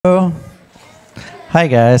Hello. Hi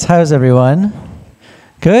guys, how's everyone?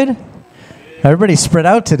 Good? Everybody spread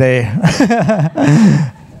out today.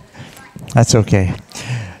 That's okay.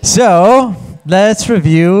 So, let's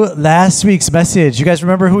review last week's message. You guys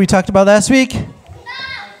remember who we talked about last week?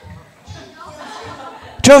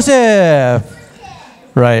 Joseph!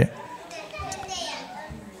 Right.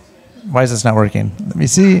 Why is this not working? Let me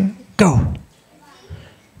see. Go.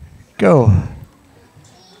 Go.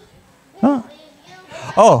 Huh?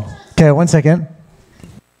 Oh, okay, 1 second.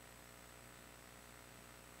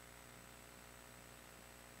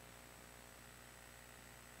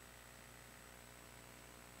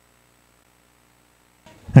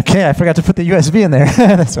 Okay, I forgot to put the USB in there.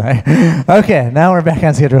 That's right. Okay, now we're back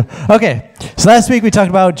on schedule. Okay, so last week we talked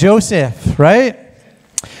about Joseph, right?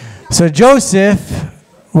 So Joseph,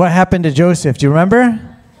 what happened to Joseph? Do you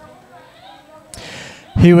remember?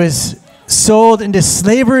 He was sold into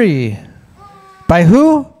slavery. By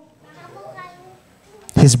who?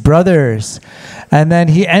 His brothers. And then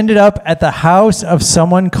he ended up at the house of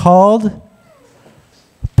someone called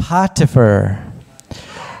Potiphar.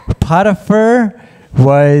 Potiphar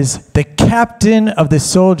was the captain of the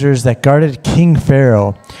soldiers that guarded King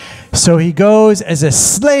Pharaoh. So he goes as a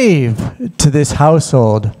slave to this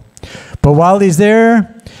household. But while he's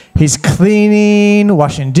there, he's cleaning,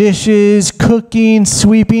 washing dishes, cooking,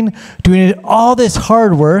 sweeping, doing all this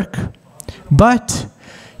hard work. But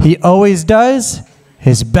he always does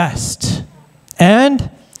his best.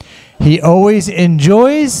 And he always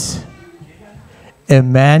enjoys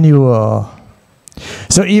Emmanuel.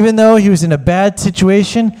 So even though he was in a bad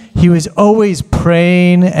situation, he was always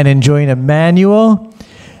praying and enjoying Emmanuel.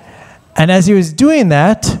 And as he was doing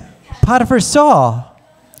that, Potiphar saw,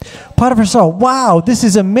 wow, this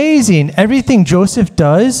is amazing. Everything Joseph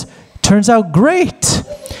does turns out great.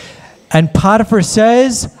 And Potiphar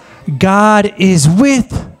says, God is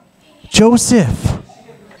with Joseph.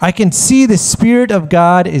 I can see the Spirit of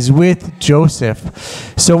God is with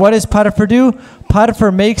Joseph. So what does Potiphar do?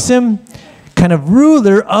 Potiphar makes him kind of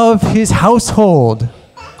ruler of his household.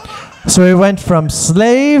 So he went from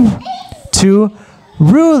slave to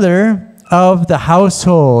ruler of the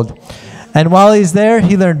household. And while he's there,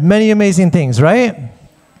 he learned many amazing things, right?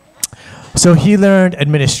 So he learned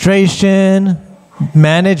administration,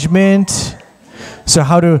 management, so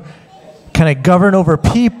how to kind of govern over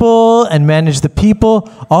people and manage the people.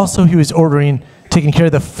 Also, he was taking care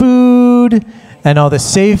of the food and all the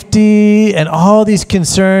safety and all these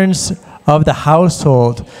concerns of the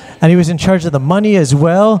household. And he was in charge of the money as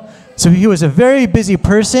well. So he was a very busy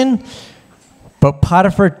person, but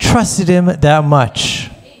Potiphar trusted him that much.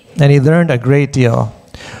 And he learned a great deal.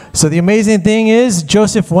 So the amazing thing is,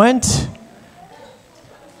 Joseph went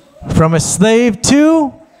from a slave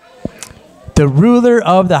to the ruler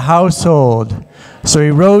of the household. So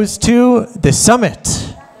he rose to the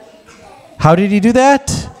summit. How did he do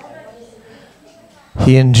that?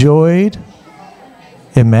 He enjoyed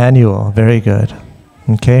Emmanuel. Very good.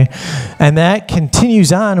 Okay. And that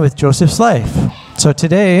continues on with Joseph's life. So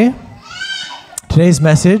today's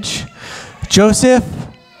message, Joseph,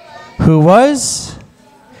 who was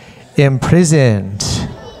imprisoned.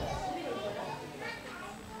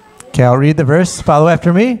 Okay, I'll read the verse. Follow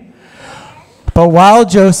after me. But while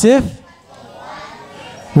Joseph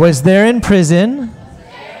was there in prison,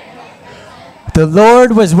 the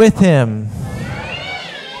Lord was with him.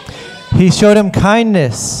 He showed him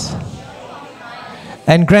kindness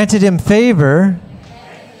and granted him favor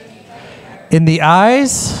in the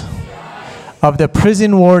eyes of the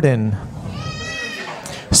prison warden.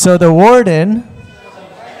 So the warden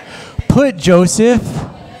put Joseph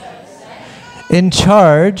in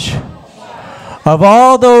charge of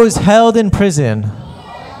all those held in prison.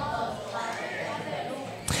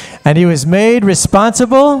 And he was made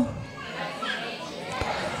responsible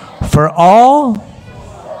for all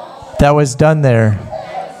that was done there.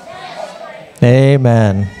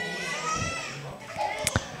 Amen.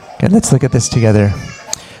 Okay, let's look at this together.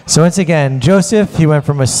 So once again, Joseph, he went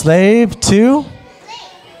from a slave to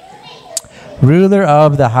ruler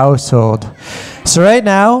of the household. So right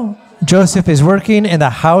now, Joseph is working in the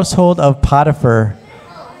household of Potiphar.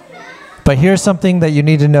 But here's something that you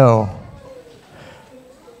need to know.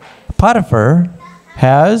 Potiphar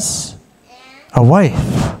has a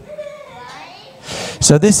wife.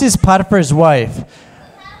 So this is Potiphar's wife.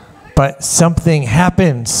 But something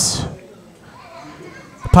happens.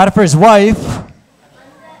 Potiphar's wife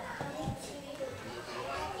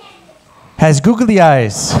has googly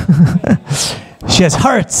eyes. She has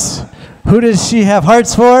hearts. Who does she have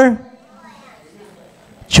hearts for?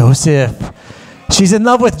 Joseph. She's in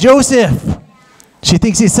love with Joseph. She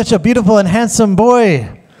thinks he's such a beautiful and handsome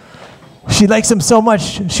boy. She likes him so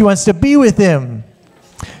much, she wants to be with him.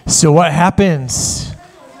 So what happens?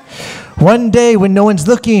 One day when no one's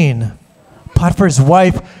looking, Potiphar's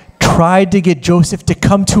wife tried to get Joseph to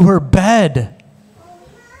come to her bed.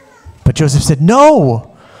 But Joseph said,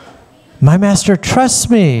 no, my master trusts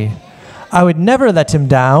me. I would never let him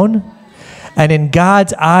down. And in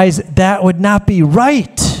God's eyes, that would not be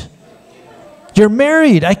right. You're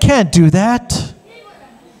married. I can't do that.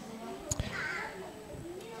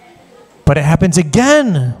 But it happens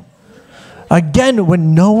again. Again,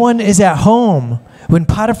 when no one is at home. When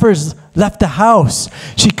Potiphar's left the house,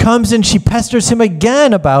 she comes and she pesters him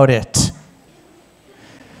again about it.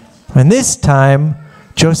 And this time,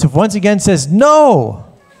 Joseph once again says, no.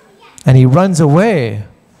 And he runs away.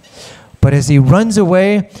 But as he runs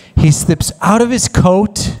away, he slips out of his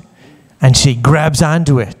coat and she grabs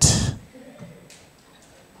onto it.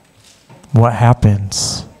 What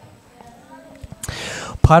happens?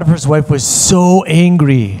 Potiphar's wife was so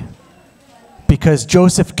angry because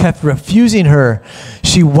Joseph kept refusing her.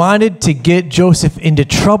 She wanted to get Joseph into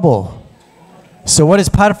trouble. So what does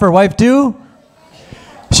Potiphar's wife do?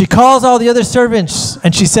 She calls all the other servants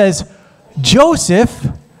and she says, Joseph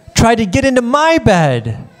tried to get into my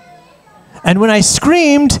bed. And when I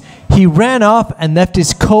screamed, he ran off and left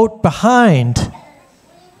his coat behind.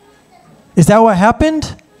 Is that what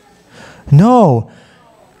happened? No.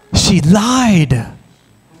 She lied.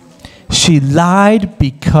 She lied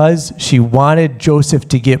because she wanted Joseph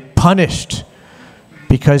to get punished,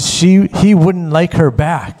 because he wouldn't like her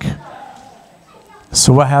back.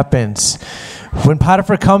 So what happens? When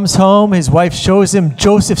Potiphar comes home, his wife shows him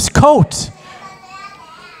Joseph's coat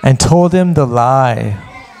and told him the lie.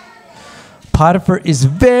 Potiphar is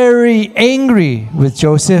very angry with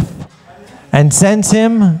Joseph and sends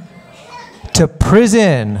him to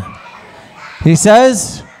prison. He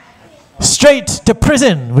says, straight to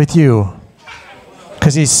prison with you,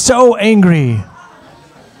 because he's so angry.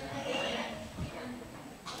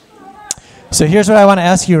 So here's what I want to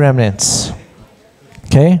ask you, remnants.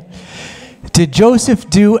 Okay? Did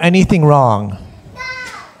Joseph do anything wrong?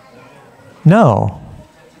 No.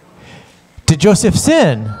 Did Joseph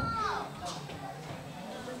sin?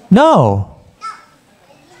 No.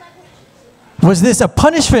 Was this a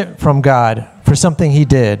punishment from God for something he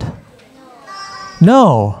did?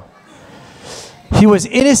 No. He was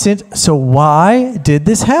innocent, so why did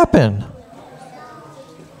this happen?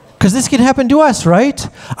 Because this can happen to us, right?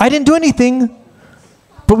 I didn't do anything,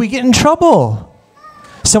 but we get in trouble.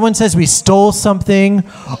 Someone says we stole something,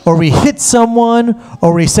 or we hit someone,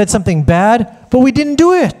 or we said something bad, but we didn't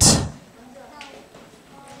do it.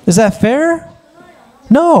 Is that fair?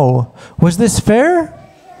 No. Was this fair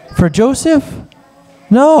for Joseph?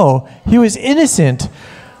 No. He was innocent.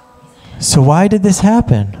 So why did this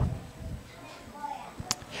happen?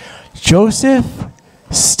 Joseph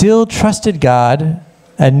still trusted God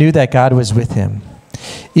and knew that God was with him.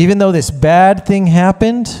 Even though this bad thing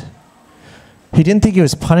happened, he didn't think it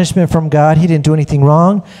was punishment from God. He didn't do anything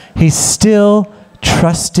wrong. He still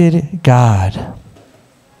trusted God.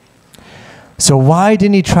 So why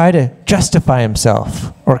didn't he try to justify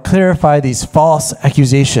himself or clarify these false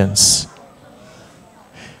accusations?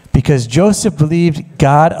 Because Joseph believed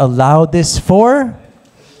God allowed this for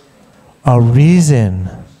a reason.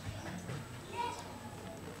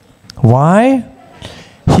 Why?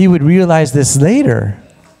 He would realize this later.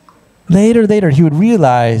 Later, he would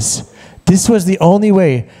realize this was the only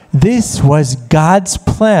way. This was God's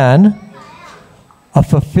plan of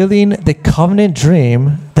fulfilling the covenant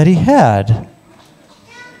dream that he had.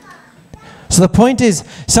 So the point is,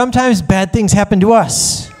 sometimes bad things happen to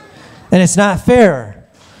us, and it's not fair.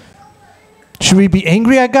 Should we be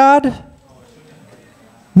angry at God?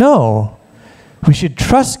 No. We should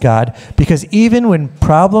trust God, because even when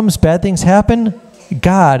problems, bad things happen,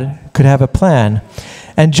 God could have a plan.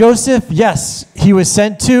 And Joseph, yes, he was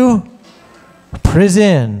sent to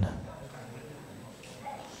prison.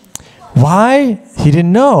 Why? He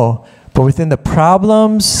didn't know. But within the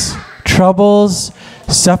problems, troubles,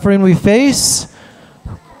 suffering we face,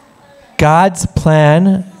 God's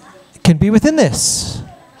plan can be within this.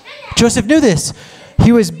 Joseph knew this.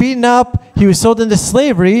 He was beaten up. He was sold into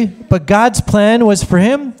slavery. But God's plan was for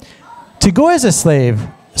him to go as a slave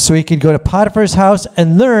so he could go to Potiphar's house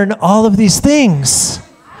and learn all of these things.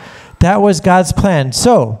 That was God's plan.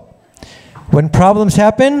 So, when problems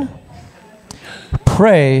happen,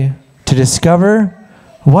 pray to discover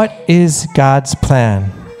what is God's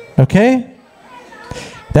plan. Okay?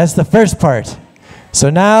 That's the first part. So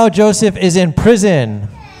now Joseph is in prison.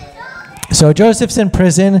 So Joseph's in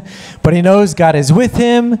prison, but he knows God is with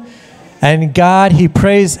him, And God, he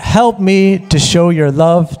prays, help me to show your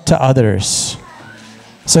love to others.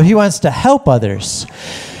 So he wants to help others.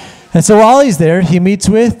 And so while he's there, he meets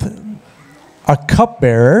with a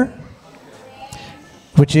cupbearer,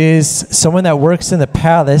 which is someone that works in the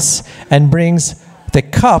palace and brings the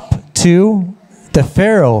cup to the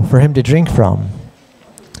Pharaoh for him to drink from.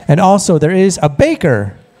 And also there is a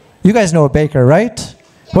baker. You guys know a baker, right?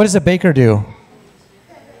 What does a baker do?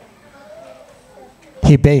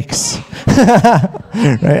 He bakes.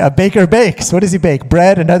 Right? A baker bakes. What does he bake?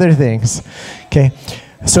 Bread and other things. Okay.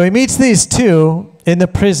 So he meets these two in the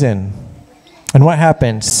prison. And what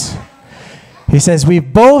happens? He says, we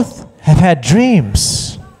both have had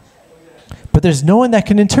dreams, but there's no one that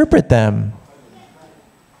can interpret them.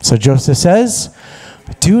 So Joseph says,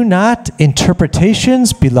 do not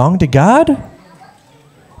interpretations belong to God?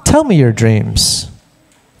 Tell me your dreams.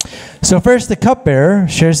 So first the cupbearer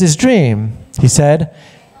shares his dream. He said,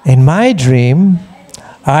 in my dream,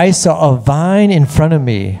 I saw a vine in front of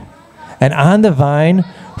me, and on the vine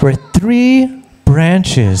were 3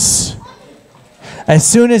 branches. As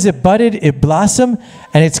soon as it budded, it blossomed,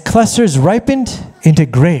 and its clusters ripened into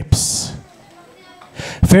grapes.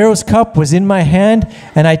 Pharaoh's cup was in my hand,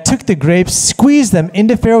 and I took the grapes, squeezed them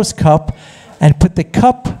into Pharaoh's cup, and put the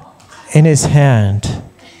cup in his hand.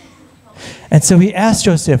 And so he asked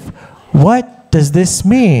Joseph, what does this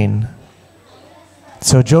mean?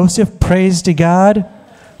 So Joseph prays to God,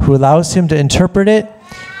 who allows him to interpret it,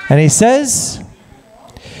 and he says,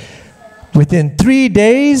 within 3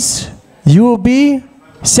 days, you will be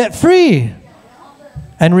set free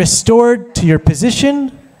and restored to your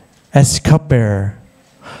position as cupbearer.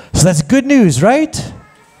 So that's good news, right?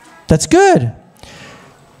 That's good.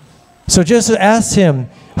 So Joseph asked him,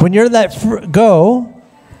 when you're let go,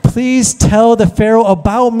 please tell the Pharaoh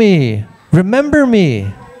about me. Remember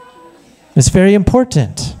me. It's very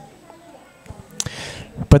important.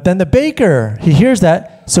 But then the baker, he hears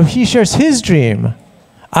that, so he shares his dream.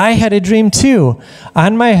 I had a dream too.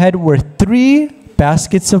 On my head were 3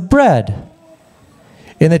 baskets of bread.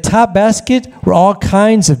 In the top basket were all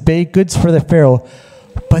kinds of baked goods for the Pharaoh,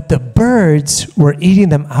 but the birds were eating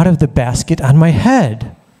them out of the basket on my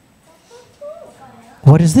head.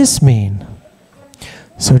 What does this mean?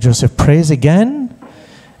 So Joseph prays again,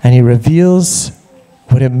 and he reveals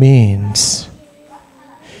what it means.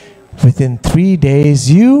 Within 3 days,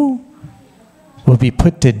 you will be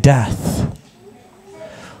put to death.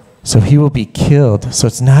 So he will be killed. So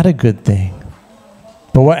it's not a good thing.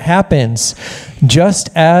 But what happens? Just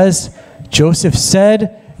as Joseph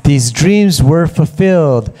said, these dreams were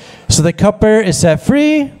fulfilled. So the cupbearer is set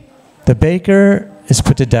free. The baker is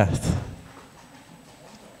put to death.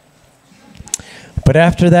 But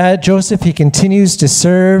after that, Joseph, he continues to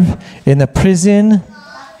serve in the prison.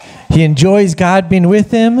 He enjoys God being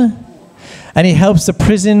with him. And he helps the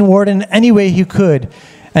prison warden any way he could.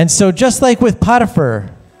 And so just like with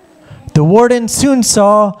Potiphar, the warden soon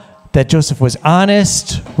saw that Joseph was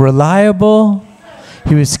honest, reliable,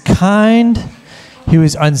 he was kind, he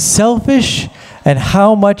was unselfish, and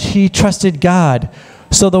how much he trusted God.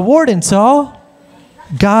 So the warden saw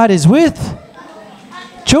God is with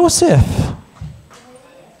Joseph.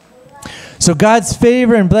 So God's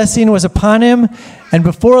favor and blessing was upon him, and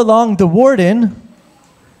before long the warden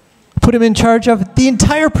put him in charge of the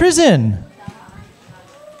entire prison.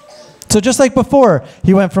 So just like before,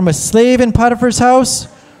 he went from a slave in Potiphar's house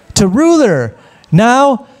to ruler.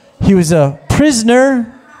 Now he was a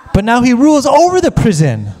prisoner, but now he rules over the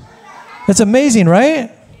prison. That's amazing, right?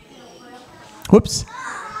 Whoops.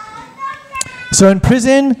 So in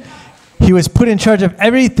prison, he was put in charge of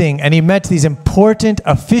everything, and he met these important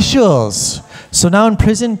officials. So now in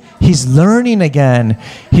prison, he's learning again.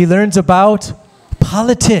 He learns about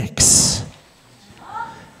politics.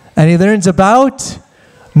 And he learns about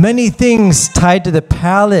many things tied to the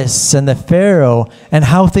palace and the Pharaoh and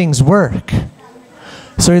how things work.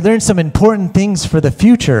 So he learned some important things for the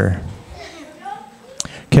future.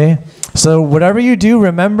 Okay? So whatever you do,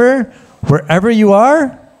 remember, wherever you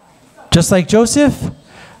are, just like Joseph,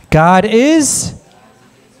 God is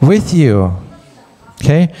with you.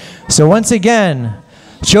 Okay? So once again,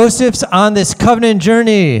 Joseph's on this covenant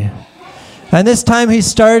journey. And this time he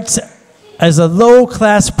starts as a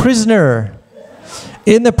low-class prisoner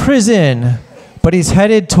in the prison, but he's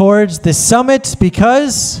headed towards the summit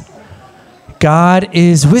because God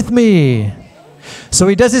is with me. So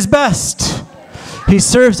he does his best. He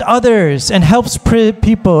serves others and helps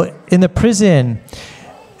people in the prison.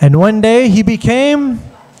 And one day he became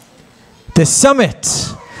the summit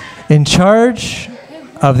in charge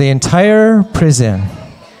of the entire prison.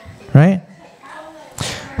 Right?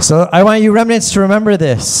 So I want you remnants to remember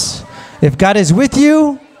this. If God is with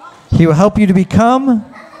you, he will help you to become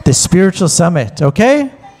the spiritual summit,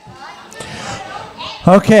 okay?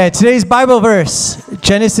 Okay, today's Bible verse,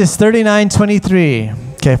 Genesis 39:23.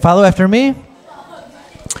 Okay, follow after me.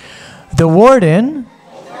 The warden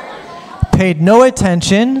paid no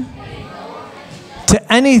attention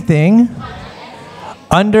to anything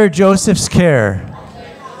under Joseph's care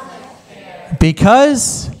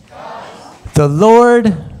because the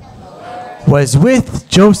Lord was with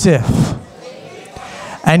Joseph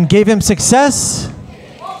and gave him success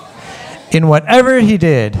in whatever he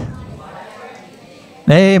did.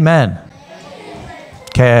 Amen.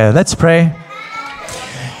 Okay, let's pray.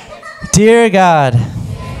 Dear God,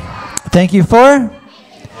 thank you for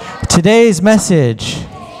today's message.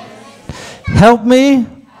 Help me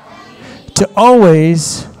to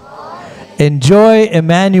always enjoy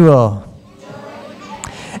Emmanuel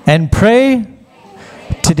and pray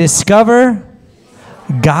to discover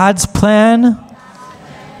God's plan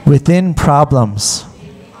within problems.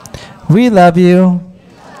 We love you.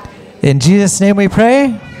 In Jesus' name we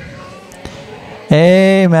pray.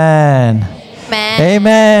 Amen. Amen.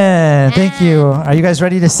 Amen. Thank you. Are you guys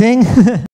ready to sing?